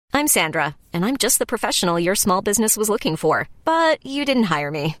I'm Sandra, and I'm just the professional your small business was looking for. But you didn't hire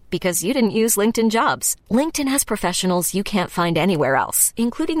me because you didn't use LinkedIn Jobs. LinkedIn has professionals you can't find anywhere else,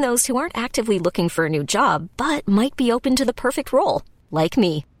 including those who aren't actively looking for a new job, but might be open to the perfect role, like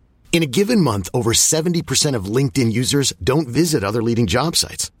me. In a given month, over 70% of LinkedIn users don't visit other leading job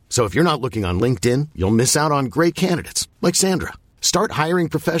sites. So if you're not looking on LinkedIn, you'll miss out on great candidates like Sandra. Start hiring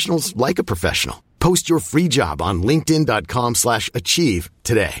professionals like a professional. Post your free job on linkedin.com/achieve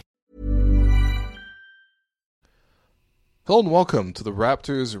today. Hello and welcome to the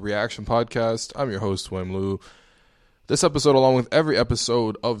Raptors Reaction Podcast. I'm your host, Wem Lu. This episode, along with every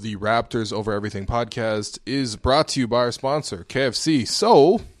episode of the Raptors Over Everything podcast, is brought to you by our sponsor, KFC.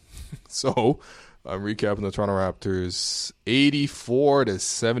 So I'm recapping the Toronto Raptors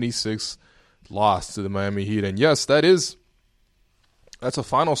 84-76 loss to the Miami Heat. And yes, that's a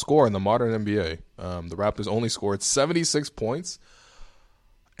final score in the modern NBA. The Raptors only scored 76 points.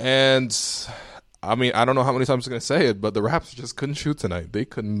 And, I mean, I don't know how many times I'm going to say it, but the Raptors just couldn't shoot tonight. They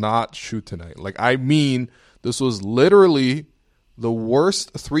could not shoot tonight. This was literally the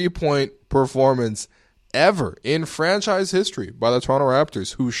worst three-point performance ever in franchise history by the Toronto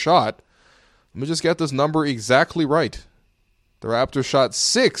Raptors, who shot, let me just get this number exactly right. The Raptors shot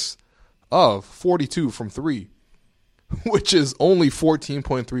 6 of 42 from 3. Which is only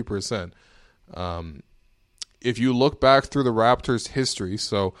 14.3%. If you look back through the Raptors' history,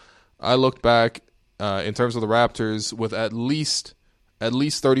 so I looked back in terms of the Raptors with at least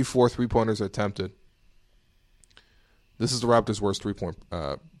 34 three-pointers attempted. This is the Raptors' worst three-point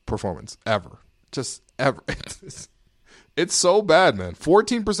performance ever. Just ever. It's so bad, man.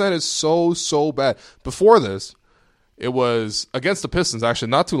 14% is so bad. Before this, it was against the Pistons, actually,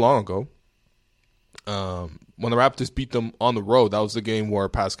 not too long ago. When the Raptors beat them on the road, that was the game where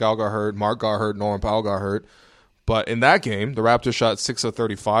Pascal got hurt, Mark got hurt, Norman Powell got hurt. But in that game, the Raptors shot 6 of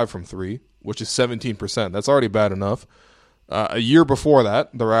 35 from 3, which is 17%. That's already bad enough. A year before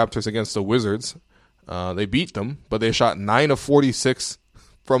that, the Raptors against the Wizards, they beat them, but they shot 9 of 46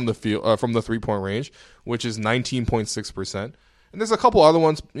 from the field, from the three-point range, which is 19.6%. And there's a couple other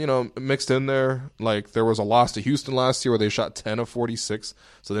ones, mixed in there. Like there was a loss to Houston last year where they shot 10 of 46,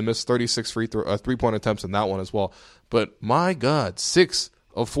 so they missed 36 three-point attempts in that one as well. But my God, 6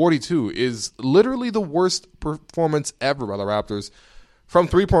 of 42 is literally the worst performance ever by the Raptors from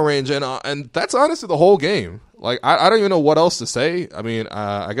three-point range, and that's honestly the whole game. Like I don't even know what else to say. I mean,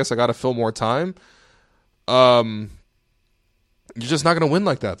 I guess I got to fill more time. You're just not going to win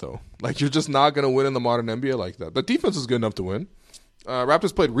like that, though. Like, you're just not going to win in the modern NBA like that. The defense is good enough to win.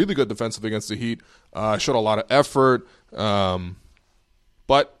 Raptors played really good defensive against the Heat. Showed a lot of effort.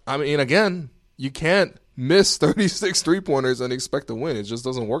 But, I mean, again, you can't miss 36 three-pointers and expect to win. It just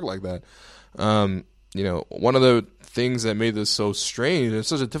doesn't work like that. One of the things that made this so strange, it's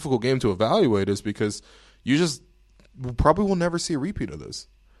such a difficult game to evaluate, is because you just probably will never see a repeat of this.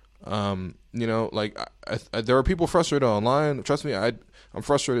 There are people frustrated online. Trust me, I'm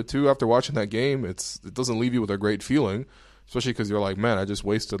frustrated too after watching that game. It doesn't leave you with a great feeling, especially because you're like, man, I just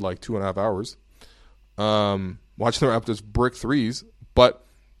wasted like 2.5 hours watching the Raptors brick threes. But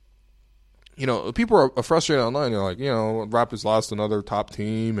people are frustrated online. They're like, Raptors lost another top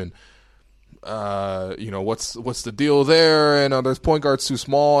team, and what's the deal there? And there's point guards too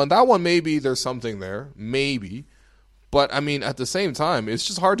small, and that one maybe there's something there, maybe. But, I mean, at the same time, it's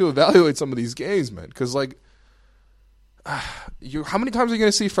just hard to evaluate some of these games, man. Because, how many times are you going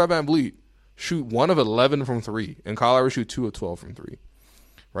to see Fred VanVleet shoot 1 of 11 from 3 and Kyle Lowry shoot 2 of 12 from 3?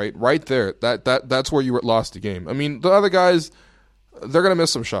 Right there. That's where you lost the game. I mean, the other guys, they're going to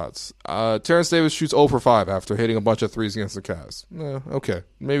miss some shots. Terrence Davis shoots 0 for 5 after hitting a bunch of threes against the Cavs. Okay.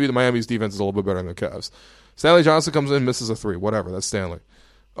 Maybe the Miami's defense is a little bit better than the Cavs. Stanley Johnson comes in, misses a 3. Whatever. That's Stanley.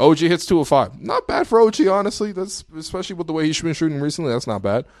 OG hits 2 of 5. Not bad for OG, honestly. That's especially with the way he's been shooting recently. That's not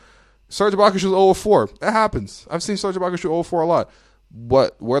bad. Serge Ibaka shoots 0 of 4. That happens. I've seen Serge Ibaka shoot 0 of 4 a lot.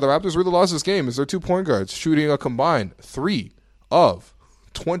 But where the Raptors really lost this game is their 2 point guards shooting a combined 3 of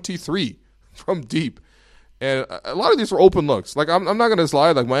 23 from deep. And a lot of these were open looks. Like, I'm not going to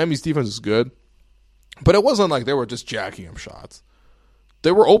lie. Like, Miami's defense is good. But it wasn't like they were just jacking up shots.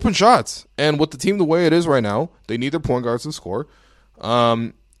 They were open shots. And with the team the way it is right now, they need their point guards to score.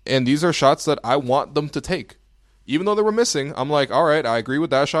 And these are shots that I want them to take. Even though they were missing, I'm like, all right, I agree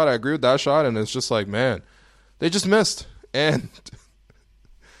with that shot. And it's just like, man, they just missed. And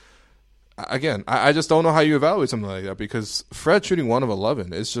again, I just don't know how you evaluate something like that, because Fred shooting 1 of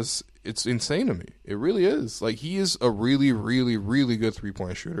 11 is just, it's insane to me. It really is. Like, he is a really, really, really good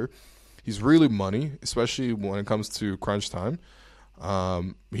three-point shooter. He's really money, especially when it comes to crunch time.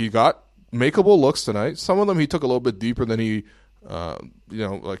 He got makeable looks tonight. Some of them he took a little bit deeper than he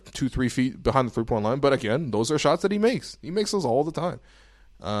like 2-3 feet behind the 3-point line. But again, those are shots that he makes. He makes those all the time.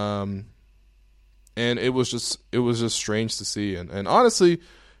 And it was just strange to see. And honestly,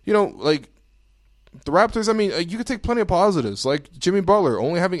 like the Raptors, I mean, you could take plenty of positives. Like Jimmy Butler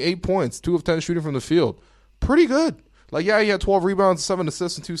only having 8 points, 2 of 10 shooting from the field. Pretty good. Like, yeah, he had 12 rebounds, 7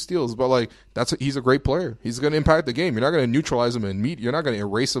 assists, and 2 steals. But, like, he's a great player. He's going to impact the game. You're not going to neutralize him you're not going to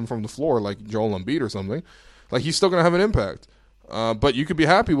erase him from the floor like Joel Embiid or something. Like, he's still going to have an impact. But you could be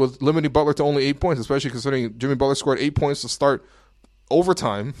happy with limiting Butler to only 8 points, especially considering Jimmy Butler scored 8 points to start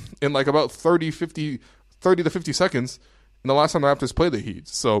overtime in, like, about 30 to 50 seconds in the last time the Raptors played the Heat.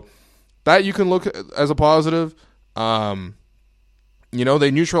 So that you can look at as a positive. They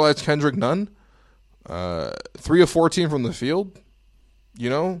neutralized Kendrick Nunn. 3 of 14 from the field,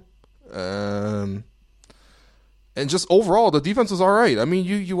 and just overall the defense was all right. I mean,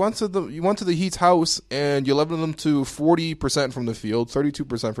 you went to the Heat's house and you limited them to 40% from the field,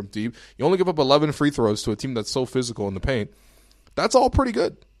 32% from deep. You only give up 11 free throws to a team that's so physical in the paint. That's all pretty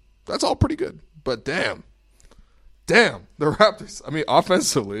good. But damn, the Raptors. I mean,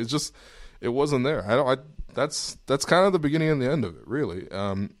 offensively, it wasn't there. That's kind of the beginning and the end of it, really.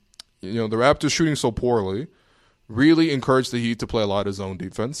 The Raptors shooting so poorly really encouraged the Heat to play a lot of zone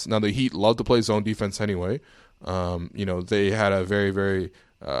defense. Now, the Heat love to play zone defense anyway. They had a very, very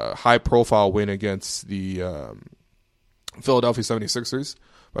high-profile win against the Philadelphia 76ers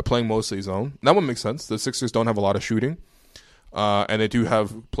by playing mostly zone. That one makes sense. The Sixers don't have a lot of shooting, and they do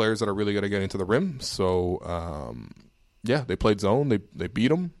have players that are really good at getting to the rim. So, they played zone. They beat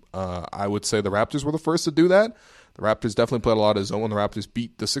them. I would say the Raptors were the first to do that. The Raptors definitely played a lot of zone when the Raptors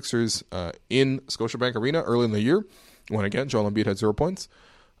beat the Sixers in Scotiabank Arena early in the year, when, again, Joel Embiid had 0 points.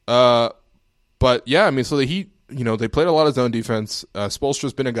 But, yeah, I mean, so the Heat, they played a lot of zone defense.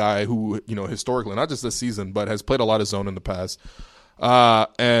 Spoelstra's been a guy who, historically, not just this season, but has played a lot of zone in the past.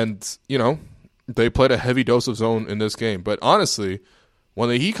 And they played a heavy dose of zone in this game. But, honestly, when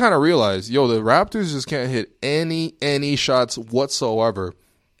the Heat kind of realized, the Raptors just can't hit any shots whatsoever,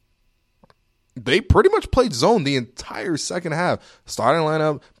 they pretty much played zone the entire second half. Starting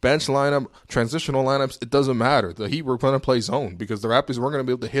lineup, bench lineup, transitional lineups, it doesn't matter. The Heat were going to play zone because the Raptors weren't going to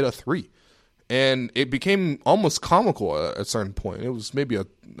be able to hit a three. And it became almost comical at a certain point. It was maybe a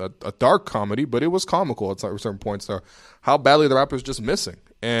dark comedy, but it was comical at certain points there. How badly the Raptors just missing.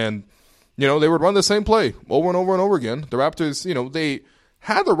 And, they would run the same play over and over and over again. The Raptors, they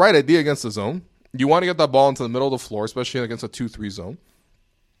had the right idea against the zone. You want to get that ball into the middle of the floor, especially against a 2-3 zone.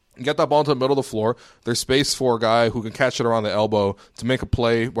 Get that ball into the middle of the floor. There's space for a guy who can catch it around the elbow to make a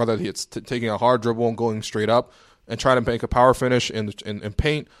play, whether it's taking a hard dribble and going straight up and trying to make a power finish in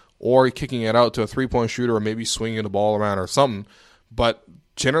paint, or kicking it out to a three-point shooter, or maybe swinging the ball around or something. But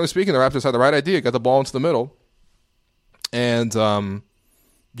generally speaking, the Raptors had the right idea, got the ball into the middle. And,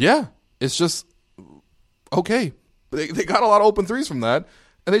 it's just okay. They got a lot of open threes from that,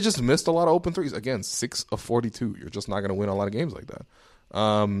 and they just missed a lot of open threes. Again, 6 of 42. You're just not going to win a lot of games like that.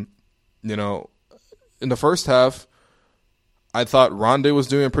 In the first half, I thought Rondae was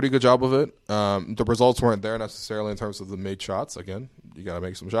doing a pretty good job of it. The results weren't there necessarily in terms of the made shots. Again, you got to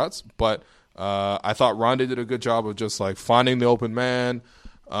make some shots. But I thought Rondae did a good job of just like finding the open man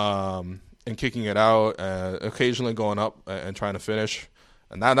and kicking it out, and occasionally going up and trying to finish.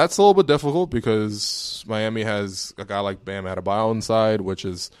 And that's a little bit difficult because Miami has a guy like Bam Adebayo inside, which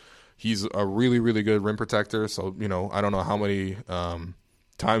is he's a really, really good rim protector. So, I don't know how many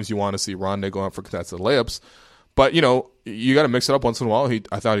times you want to see Rondae go out for contested layups. But, you got to mix it up once in a while.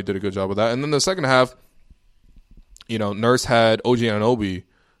 I thought he did a good job of that. And then the second half, Nurse had OG Anunoby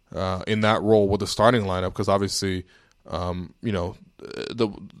in that role with the starting lineup because obviously, not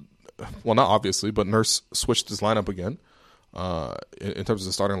obviously, but Nurse switched his lineup again. In terms of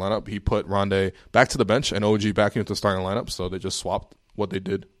the starting lineup, he put Rondae back to the bench and OG back into the starting lineup. So they just swapped what they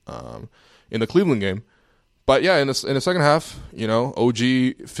did in the Cleveland game. But yeah, in the second half, OG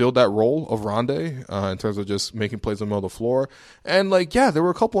filled that role of Rondae in terms of just making plays in the middle of the floor. And there were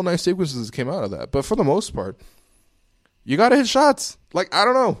a couple of nice sequences that came out of that. But for the most part, you got to hit shots. I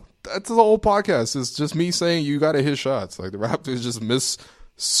don't know. That's the whole podcast. It's just me saying you got to hit shots. The Raptors just miss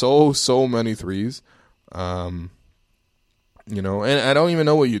so many threes. And I don't even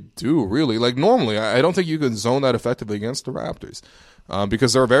know what you do, really. Normally, I don't think you can zone that effectively against the Raptors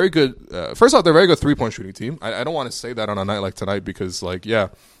because they're a very good first off, they're a very good three-point shooting team. I don't want to say that on a night like tonight because,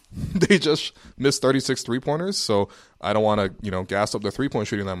 they just missed 36 three-pointers, so I don't want to, gas up their three-point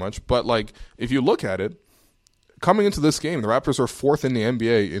shooting that much. But, if you look at it, coming into this game, the Raptors are 4th in the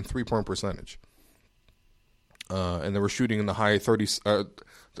NBA in three-point percentage. And they were shooting in the high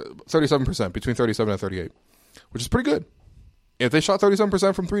 37%, between 37 and 38, which is pretty good. If they shot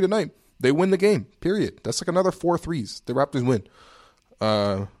 37% from 3 tonight, they win the game, period. That's like another 4 threes. The Raptors win.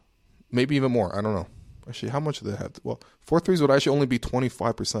 Maybe even more. I don't know. Actually, how much do they have? Well, 4 threes would actually only be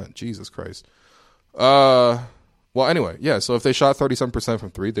 25%. Jesus Christ. Well, anyway, yeah. So if they shot 37%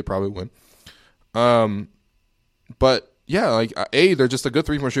 from 3, they probably win. But yeah, like they're just a good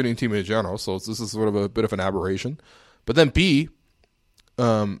 3-point shooting team in general. So this is sort of a bit of an aberration. But then B,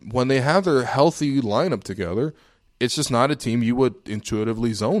 when they have their healthy lineup together, it's just not a team you would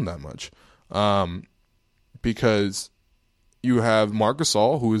intuitively zone that much, because you have Marc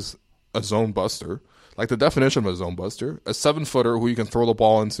Gasol, who is a zone buster, like the definition of a zone buster, a 7-footer who you can throw the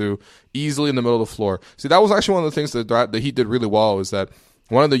ball into easily in the middle of the floor. See, that was actually one of the things that the Heat did really well, is that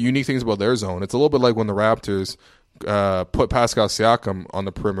one of the unique things about their zone, it's a little bit like when the Raptors put Pascal Siakam on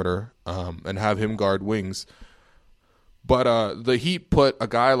the perimeter and have him guard wings. But the Heat put a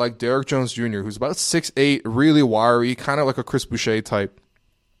guy like Derrick Jones Jr., who's about 6'8", really wiry, kind of like a Chris Boucher type.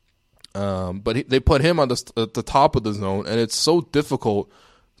 But they put him at the top of the zone, and it's so difficult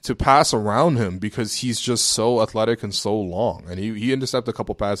to pass around him because he's just so athletic and so long. And he intercepted a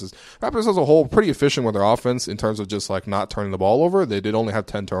couple passes. Raptors as a whole pretty efficient with their offense in terms of just like not turning the ball over. They did only have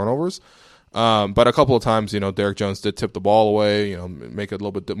 10 turnovers. But a couple of times, Derrick Jones did tip the ball away, make it a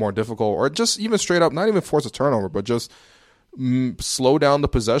little bit more difficult, or just even straight up, not even force a turnover, but just slow down the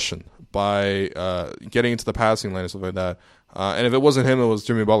possession by getting into the passing lane and stuff like that. And if it wasn't him, it was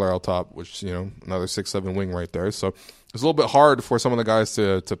Jimmy Butler out top, which, another 6'7" wing right there. So it's a little bit hard for some of the guys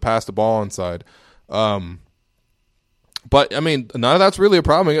to pass the ball inside. But, I mean, none of that's really a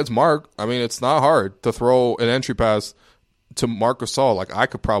problem against Mark. I mean, it's not hard to throw an entry pass to Marc Gasol. Like, I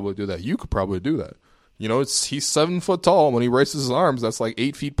could probably do that. You could probably do that. He's 7 foot tall. When he raises his arms, that's like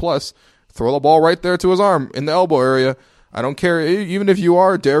 8 feet plus. Throw the ball right there to his arm in the elbow area. I don't care. Even if you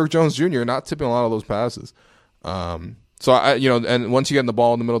are Derrick Jones Jr., you're not tipping a lot of those passes. So and once you get the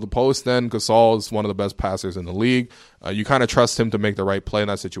ball in the middle of the post, then Gasol is one of the best passers in the league. You kind of trust him to make the right play in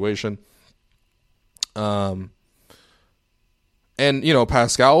that situation. And,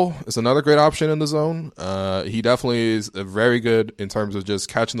 Pascal is another great option in the zone. He definitely is very good in terms of just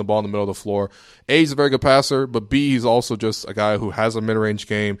catching the ball in the middle of the floor. A, he's a very good passer, but B, he's also just a guy who has a mid-range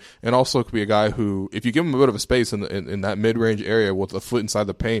game, and also could be a guy who, if you give him a bit of a space in that mid-range area with a foot inside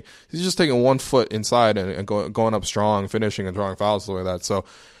the paint, he's just taking 1 foot inside and going up strong, finishing and drawing fouls, stuff like that. So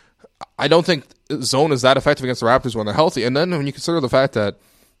I don't think zone is that effective against the Raptors when they're healthy. And then when you consider the fact that,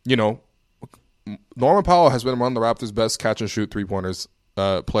 Norman Powell has been one of the Raptors' best catch-and-shoot three-pointers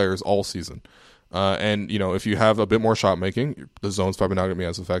players all season. And, if you have a bit more shot making, the zone's probably not going to be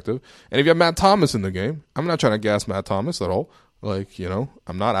as effective. And if you have Matt Thomas in the game, I'm not trying to gas Matt Thomas at all. Like,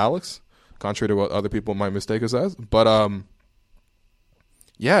 I'm not Alex, contrary to what other people might mistake us as. But,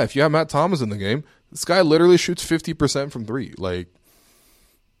 yeah, if you have Matt Thomas in the game, this guy literally shoots 50% from 3. Like,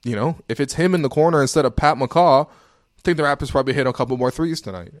 if it's him in the corner instead of Pat McCaw, I think the Raptors probably hit a couple more threes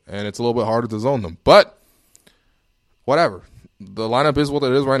tonight, and it's a little bit harder to zone them. But whatever. The lineup is what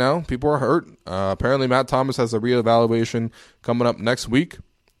it is right now. People are hurt. Apparently, Matt Thomas has a reevaluation coming up next week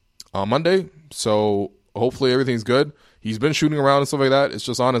on Monday, so hopefully everything's good. He's been shooting around and stuff like that. It's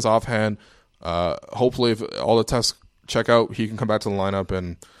just on his offhand. Hopefully, if all the tests check out, he can come back to the lineup,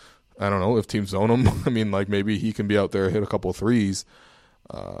 and I don't know if teams zone him. I mean, like maybe he can be out there, hit a couple of threes.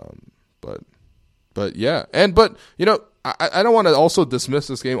 But yeah, I don't want to also dismiss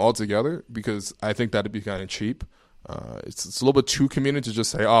this game altogether because I think that'd be kind of cheap. It's a little bit too convenient to just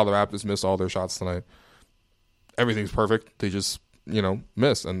say, oh, the Raptors missed all their shots tonight. Everything's perfect. They just,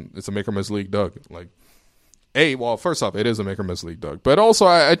 miss, and it's a make or miss league, Doug. Like, first off, it is a make or miss league, Doug. But also,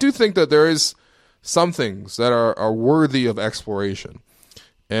 I do think that there is some things that are worthy of exploration.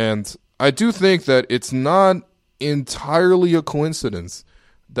 And I do think that it's not entirely a coincidence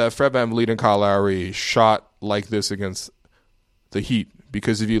that Fred VanVleet and Kyle Lowry shot like this against the Heat.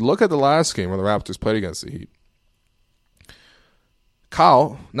 Because if you look at the last game where the Raptors played against the Heat,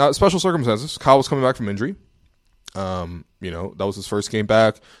 Kyle, now special circumstances, Kyle was coming back from injury. That was his first game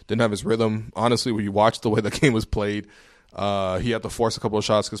back. Didn't have his rhythm. Honestly, when you watch the way the game was played, he had to force a couple of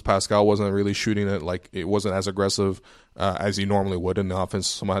shots because Pascal wasn't really shooting it. Like, it wasn't as aggressive as he normally would in the offense.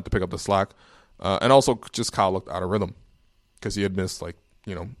 Someone had to pick up the slack. And also, just Kyle looked out of rhythm because he had missed,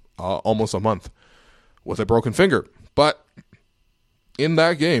 almost a month with a broken finger. But in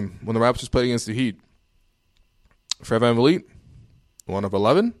that game, when the Raptors played against the Heat, Fred VanVleet, 1 of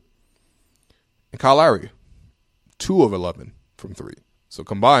 11, and Kyle Lowry, 2 of 11 from 3. So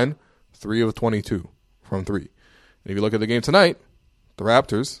combined, 3 of 22 from 3. And if you look at the game tonight, the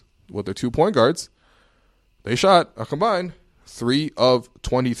Raptors, with their 2 point guards, they shot a combined 3 of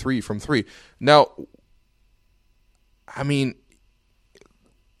 23 from 3. Now, I mean,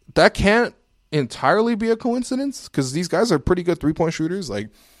 that can't entirely be a coincidence because these guys are pretty good 3-point shooters. Like,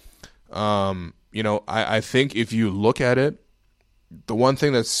 I think if you look at it, the one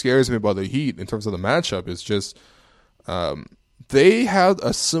thing that scares me about the Heat in terms of the matchup is just they had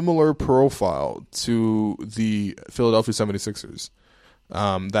a similar profile to the Philadelphia 76ers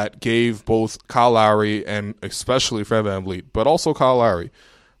that gave both Kyle Lowry and especially Fred VanVleet, but also Kyle Lowry,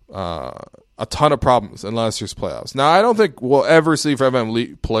 a ton of problems in last year's playoffs. Now, I don't think we'll ever see Fred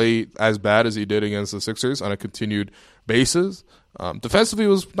VanVleet play as bad as he did against the Sixers on a continued basis. Defensively, it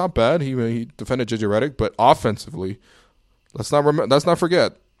was not bad. He defended JJ Redick, but offensively, let's not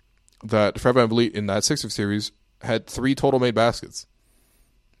forget that Fred VanVleet in that Sixers series had 3 total made baskets,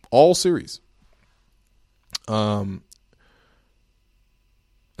 all series. And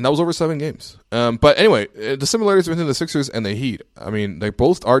that was over 7 games. But anyway, the similarities between the Sixers and the Heat, I mean, they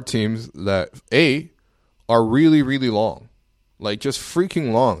both are teams that, are really, really long. Like, just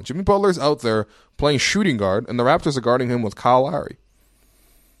freaking long. Jimmy Butler's out there playing shooting guard, and the Raptors are guarding him with Kyle Lowry.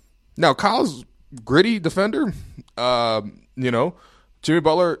 Now, Kyle's gritty defender. Jimmy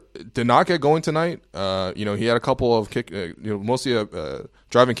Butler did not get going tonight. He had a couple of kick, mostly a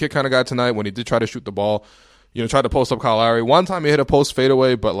driving kick kind of guy tonight when he did try to shoot the ball. Tried to post up Kyle Lowry. One time he hit a post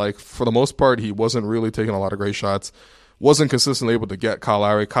fadeaway, but like for the most part, he wasn't really taking a lot of great shots. Wasn't consistently able to get Kyle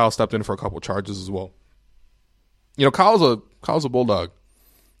Lowry. Kyle stepped in for a couple of charges as well. Kyle's a bulldog.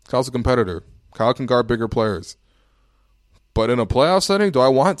 Kyle's a competitor. Kyle can guard bigger players. But in a playoff setting, do I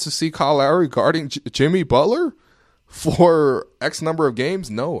want to see Kyle Lowry guarding Jimmy Butler for X number of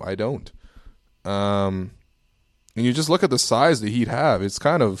games? No, I don't. And you just look at the size the Heat have. It's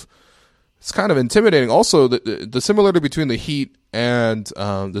kind of intimidating. Also, the similarity between the Heat and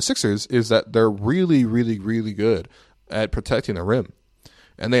the Sixers is that they're really, really, really good at protecting the rim.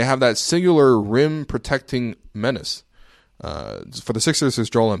 And they have that singular rim protecting menace. For the Sixers, there's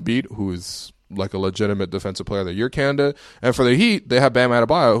Joel Embiid, who is like a legitimate defensive player of the year candidate. And for the Heat, they have Bam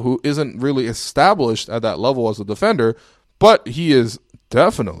Adebayo, who isn't really established at that level as a defender, but he is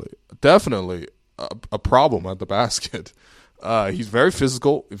definitely a problem at the basket. He's very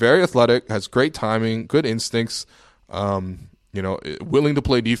physical, very athletic, has great timing, good instincts, willing to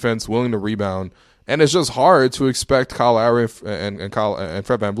play defense, willing to rebound. And it's just hard to expect Kyle Lowry and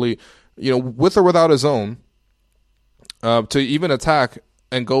Fred VanVleet, with or without his own, to even attack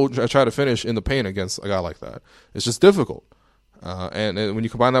and go try to finish in the paint against a guy like that. It's just difficult. And when you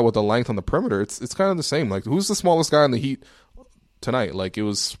combine that with the length on the perimeter, it's kind of the same. Like, who's the smallest guy in the Heat tonight? Like, it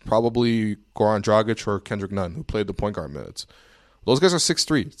was probably Goran Dragic or Kendrick Nunn who played the point guard minutes. Those guys are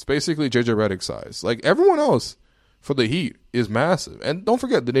 6'3". It's basically JJ Redick size. Like, everyone else for the Heat is massive. And don't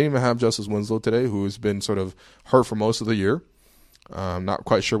forget, they didn't even have Justice Winslow today, who has been sort of hurt for most of the year. Not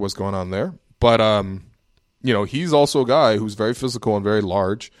quite sure what's going on there. But, he's also a guy who's very physical and very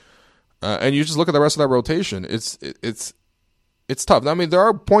large. And you just look at the rest of that rotation. It's tough. I mean, there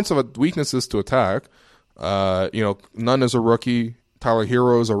are points of weaknesses to attack. Nunn is a rookie. Tyler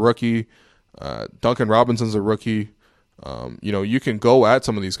Hero is a rookie. Duncan Robinson's a rookie. You can go at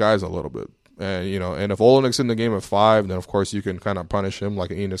some of these guys a little bit. And if Olenek's in the game at 5, then of course you can kind of punish him like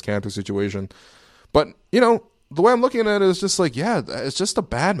an Enes Kanter situation. But, the way I'm looking at it is just like, yeah, it's just a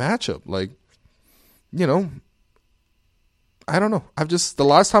bad matchup. Like, I don't know. The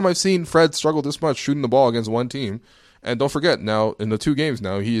last time I've seen Fred struggle this much shooting the ball against one team, and don't forget now, in the 2 games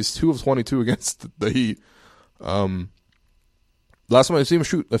now, he is 2 of 22 against the Heat. Last time I've seen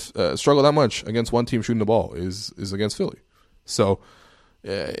him struggle that much against one team shooting the ball is against Philly. So,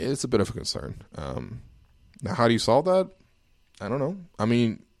 it's a bit of a concern. Now, how do you solve that? I don't know. I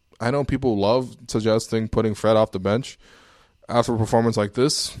mean, I know people love suggesting putting Fred off the bench after a performance like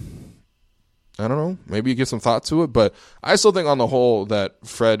this. I don't know. Maybe you give some thought to it, but I still think on the whole that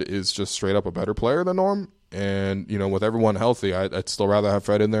Fred is just straight up a better player than Norm. And, with everyone healthy, I'd still rather have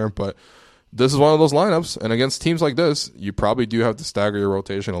Fred in there. But this is one of those lineups, and against teams like this, you probably do have to stagger your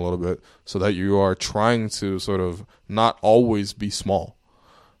rotation a little bit so that you are trying to sort of not always be small.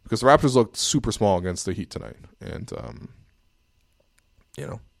 Because the Raptors looked super small against the Heat tonight. And,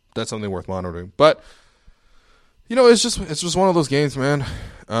 that's something worth monitoring. But, it's just one of those games, man.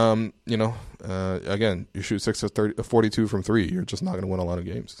 Again, you shoot 6 of 42 from 3. You're just not going to win a lot of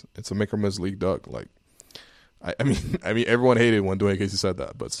games. It's a make or miss league, Doug. Like, I mean, everyone hated when Dwayne Casey said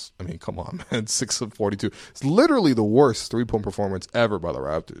that, but come on, man, 6 of 42. It's literally the worst 3-point performance ever by the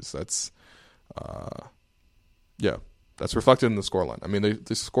Raptors. That's, that's reflected in the scoreline. I mean,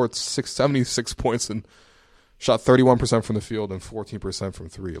 they scored 76 points and shot 31% from the field and 14% from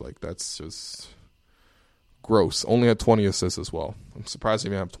 3. Like, that's just gross. Only had 20 assists as well. I'm surprised they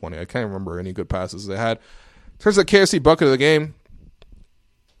didn't have 20. I can't remember any good passes they had. In terms of KFC bucket of the game,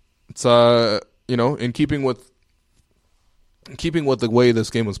 It's in keeping with the way this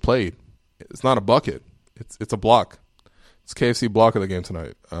game was played. It's not a bucket. It's a block. It's KFC block of the game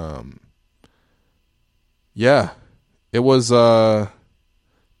tonight. It was Rondae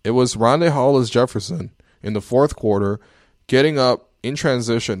Hollis-Jefferson in the fourth quarter, getting up in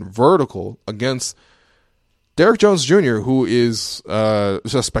transition, vertical against Derrick Jones Jr., who is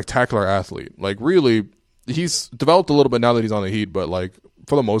just a spectacular athlete. Like, really, he's developed a little bit now that he's on the Heat, but, like,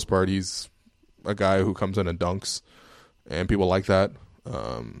 for the most part, he's a guy who comes in and dunks, and people like that.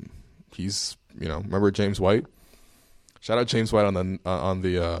 He's, remember James White? Shout out James White on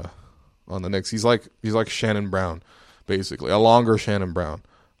the Knicks. He's like Shannon Brown, basically, a longer Shannon Brown.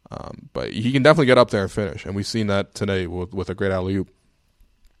 But he can definitely get up there and finish, and we've seen that today with a great alley-oop.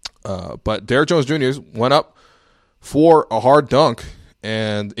 But Derrick Jones Jr. went up for a hard dunk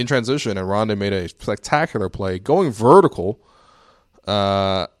and in transition, and Rondae made a spectacular play going vertical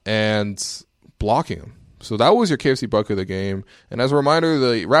and blocking him. So that was your KFC bucket of the game. And as a reminder,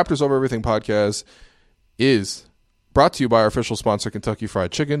 the Raptors Over Everything podcast is brought to you by our official sponsor, Kentucky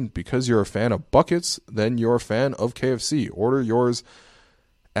Fried Chicken. Because you're a fan of buckets, then you're a fan of KFC. Order yours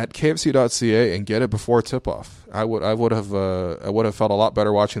at kfc.ca and get it before tip-off. I would have felt a lot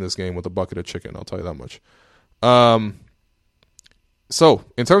better watching this game with a bucket of chicken. I'll tell you that much. So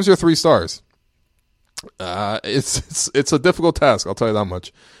in terms of your 3 stars, it's a difficult task. I'll tell you that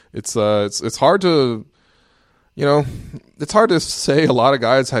much. It's hard to, it's hard to say a lot of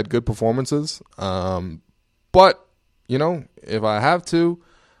guys had good performances. But if I have to,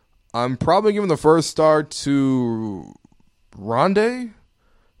 I'm probably giving the first star to Rondae.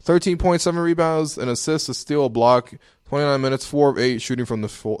 13.7 rebounds, an assist, a steal, a block, 29 minutes, 4 of 8 shooting from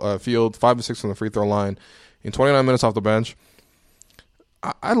the field, 5 of 6 from the free throw line, in 29 minutes off the bench.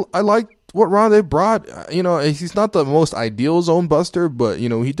 I like what Rondae brought. He's not the most ideal zone buster, but,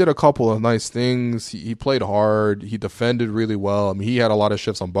 he did a couple of nice things. He played hard. He defended really well. I mean, he had a lot of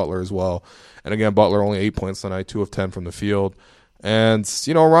shifts on Butler as well. And again, Butler only 8 points tonight, 2 of 10 from the field. And,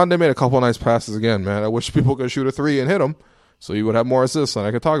 Rondae made a couple of nice passes again, man. I wish people could shoot a 3 and hit them, so you would have more assists, and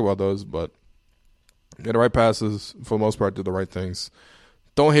I could talk about those. But he had the right passes, for the most part, did the right things.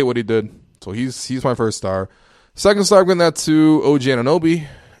 Don't hate what he did. So he's my first star. Second star, I'm giving that to OG Anunoby.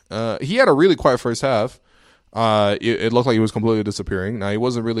 He had a really quiet first half. It looked like he was completely disappearing. Now, he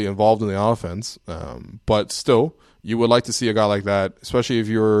wasn't really involved in the offense, but still, you would like to see a guy like that, especially if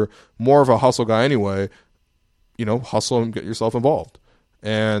you're more of a hustle guy anyway, hustle and get yourself involved.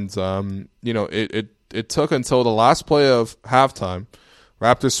 And, it took until the last play of halftime.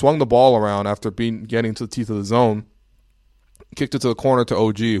 Raptors swung the ball around after getting to the teeth of the zone, kicked it to the corner to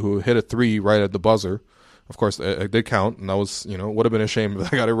OG, who hit a 3 right at the buzzer. Of course, it did count, and that was, would have been a shame if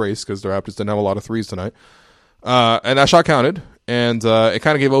that got erased because the Raptors didn't have a lot of 3s tonight. And that shot counted, and it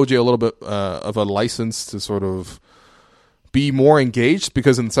kind of gave OG a little bit of a license to sort of be more engaged,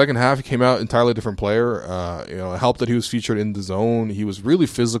 because in the second half he came out entirely different player. It helped that he was featured in the zone. He was really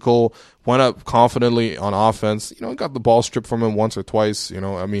physical, went up confidently on offense. Got the ball stripped from him once or twice.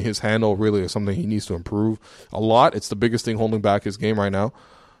 His handle really is something he needs to improve a lot. It's the biggest thing holding back his game right now.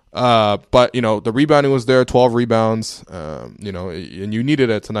 But the rebounding was there, 12 rebounds. And you needed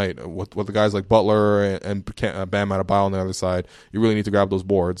it tonight with the guys like Butler and Bam Adebayo on the other side. You really need to grab those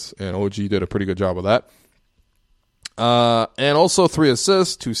boards, and OG did a pretty good job of that. And also 3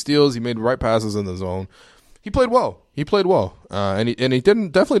 assists, 2 steals. He made the right passes in the zone. He played well. And he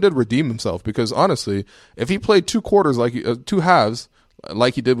definitely did redeem himself, because honestly, if he played 2 quarters, 2 halves,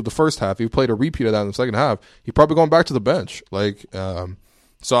 like he did with the first half, he played a repeat of that in the second half, he'd probably going back to the bench.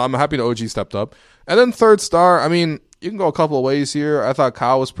 So I'm happy that OG stepped up. And then third star, you can go a couple of ways here. I thought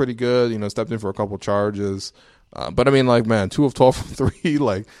Kyle was pretty good, stepped in for a couple of charges. But 2 of 12 from 3,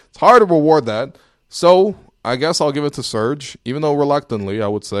 it's hard to reward that. So I guess I'll give it to Serge, even though reluctantly, I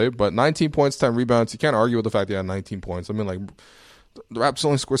would say. But 19 points, 10 rebounds. You can't argue with the fact that he had 19 points. The Raptors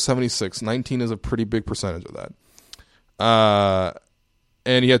only scored 76. 19 is a pretty big percentage of that.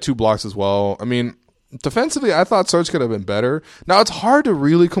 And he had 2 blocks as well. Defensively, I thought Serge could have been better. Now, it's hard to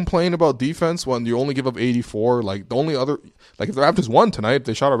really complain about defense when you only give up 84. The only other, if the Raptors won tonight, if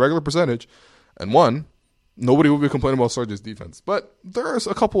they shot a regular percentage and won, nobody would be complaining about Serge's defense. But there's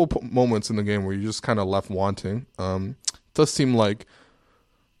a couple of moments in the game where you just kind of left wanting. It does seem like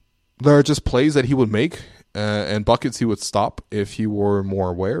there are just plays that he would make and buckets he would stop if he were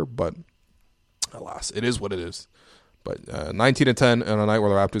more aware. But alas, it is what it is. But 19 and 10 on a night where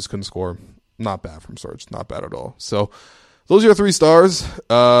the Raptors couldn't score. Not bad from Serge. Not bad at all. So those are your 3 stars.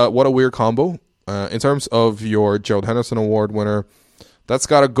 What a weird combo. In terms of your Gerald Henderson Award winner, that's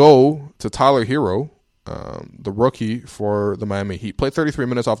got to go to Tyler Hero. the rookie for the Miami Heat. Played 33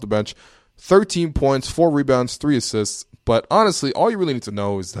 minutes off the bench, 13 points, 4 rebounds, 3 assists. But honestly, all you really need to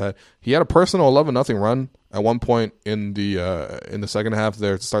know is that he had a personal 11-0 run at one point in the second half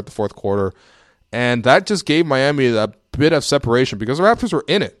there to start the fourth quarter. And that just gave Miami that bit of separation because the Raptors were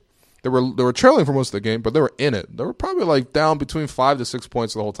in it. They were trailing for most of the game, but they were in it. They were probably like down between 5 to 6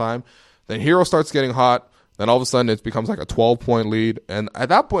 points the whole time. Then Hero starts getting hot. Then all of a sudden it becomes like a 12-point lead. And at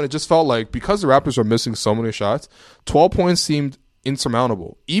that point, it just felt like because the Raptors were missing so many shots, 12 points seemed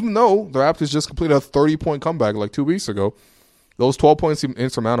insurmountable. Even though the Raptors just completed a 30-point comeback like 2 weeks ago, those 12 points seemed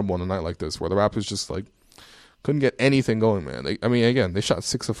insurmountable on a night like this where the Raptors just like couldn't get anything going, man. They shot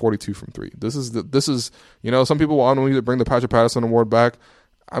 6 of 42 from 3. This is some people want me to bring the Patrick Patterson Award back.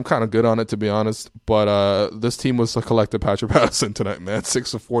 I'm kind of good on it, to be honest. But this team was a collective Patrick Patterson tonight, man.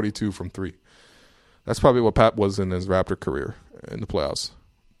 6 of 42 from 3. That's probably what Pat was in his Raptor career in the playoffs.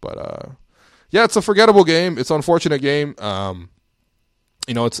 But yeah, it's a forgettable game. It's an unfortunate game.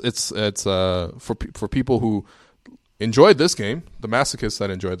 It's for people who enjoyed this game, the masochists that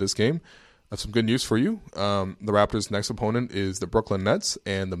enjoyed this game. I have some good news for you. The Raptors' next opponent is the Brooklyn Nets,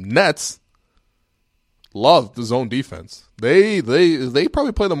 and the Nets love the zone defense. They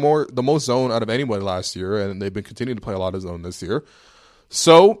probably play the most zone out of anybody last year, and they've been continuing to play a lot of zone this year.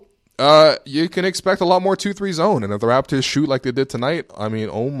 So you can expect a lot more 2-3 zone. And if the Raptors shoot like they did tonight, I mean,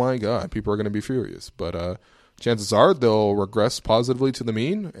 oh my God, people are going to be furious. But chances are they'll regress positively to the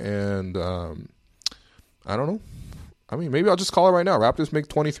mean. And I don't know. I mean, maybe I'll just call it right now. Raptors make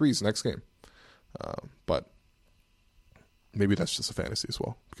 23s next game. But maybe that's just a fantasy as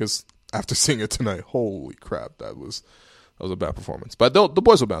well. Because after seeing it tonight, holy crap, that was a bad performance. But the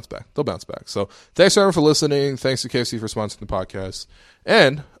boys will bounce back. They'll bounce back. So thanks everyone for listening. Thanks to KFC for sponsoring the podcast.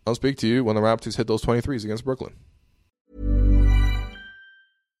 And I'll speak to you when the Raptors hit those 23s against Brooklyn.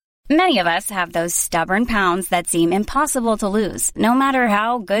 Many of us have those stubborn pounds that seem impossible to lose, no matter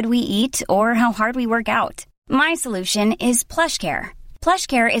how good we eat or how hard we work out. My solution is PlushCare.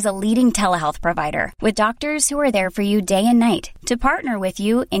 PlushCare is a leading telehealth provider with doctors who are there for you day and night to partner with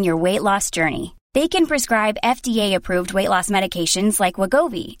you in your weight loss journey. They can prescribe FDA-approved weight loss medications like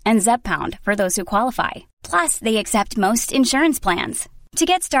Wegovy and Zepbound for those who qualify. Plus, they accept most insurance plans. To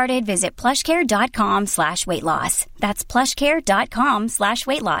get started, visit plushcare.com/weightloss. That's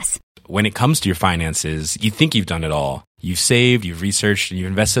plushcare.com/weightloss. When it comes to your finances, you think you've done it all. You've saved, you've researched, and you've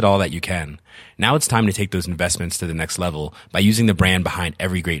invested all that you can. Now it's time to take those investments to the next level by using the brand behind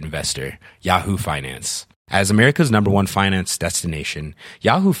every great investor, Yahoo Finance. As America's #1 finance destination,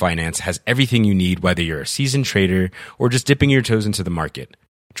 Yahoo Finance has everything you need, whether you're a seasoned trader or just dipping your toes into the market.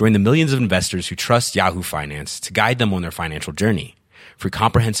 Join the millions of investors who trust Yahoo Finance to guide them on their financial journey. For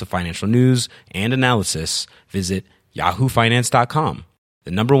comprehensive financial news and analysis, visit yahoofinance.com,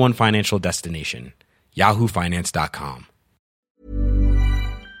 the #1 financial destination, yahoofinance.com.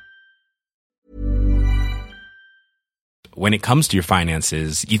 When it comes to your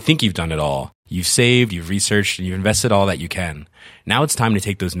finances, you think you've done it all. You've saved, you've researched, and you've invested all that you can. Now it's time to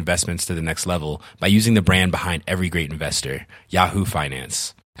take those investments to the next level by using the brand behind every great investor, Yahoo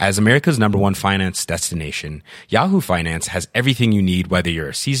Finance. As America's #1 finance destination, Yahoo Finance has everything you need, whether you're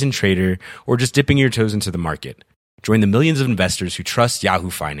a seasoned trader or just dipping your toes into the market. Join the millions of investors who trust Yahoo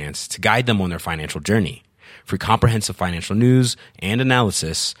Finance to guide them on their financial journey. For comprehensive financial news and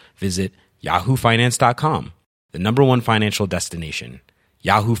analysis, visit yahoofinance.com, the #1 financial destination,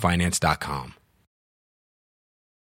 yahoofinance.com.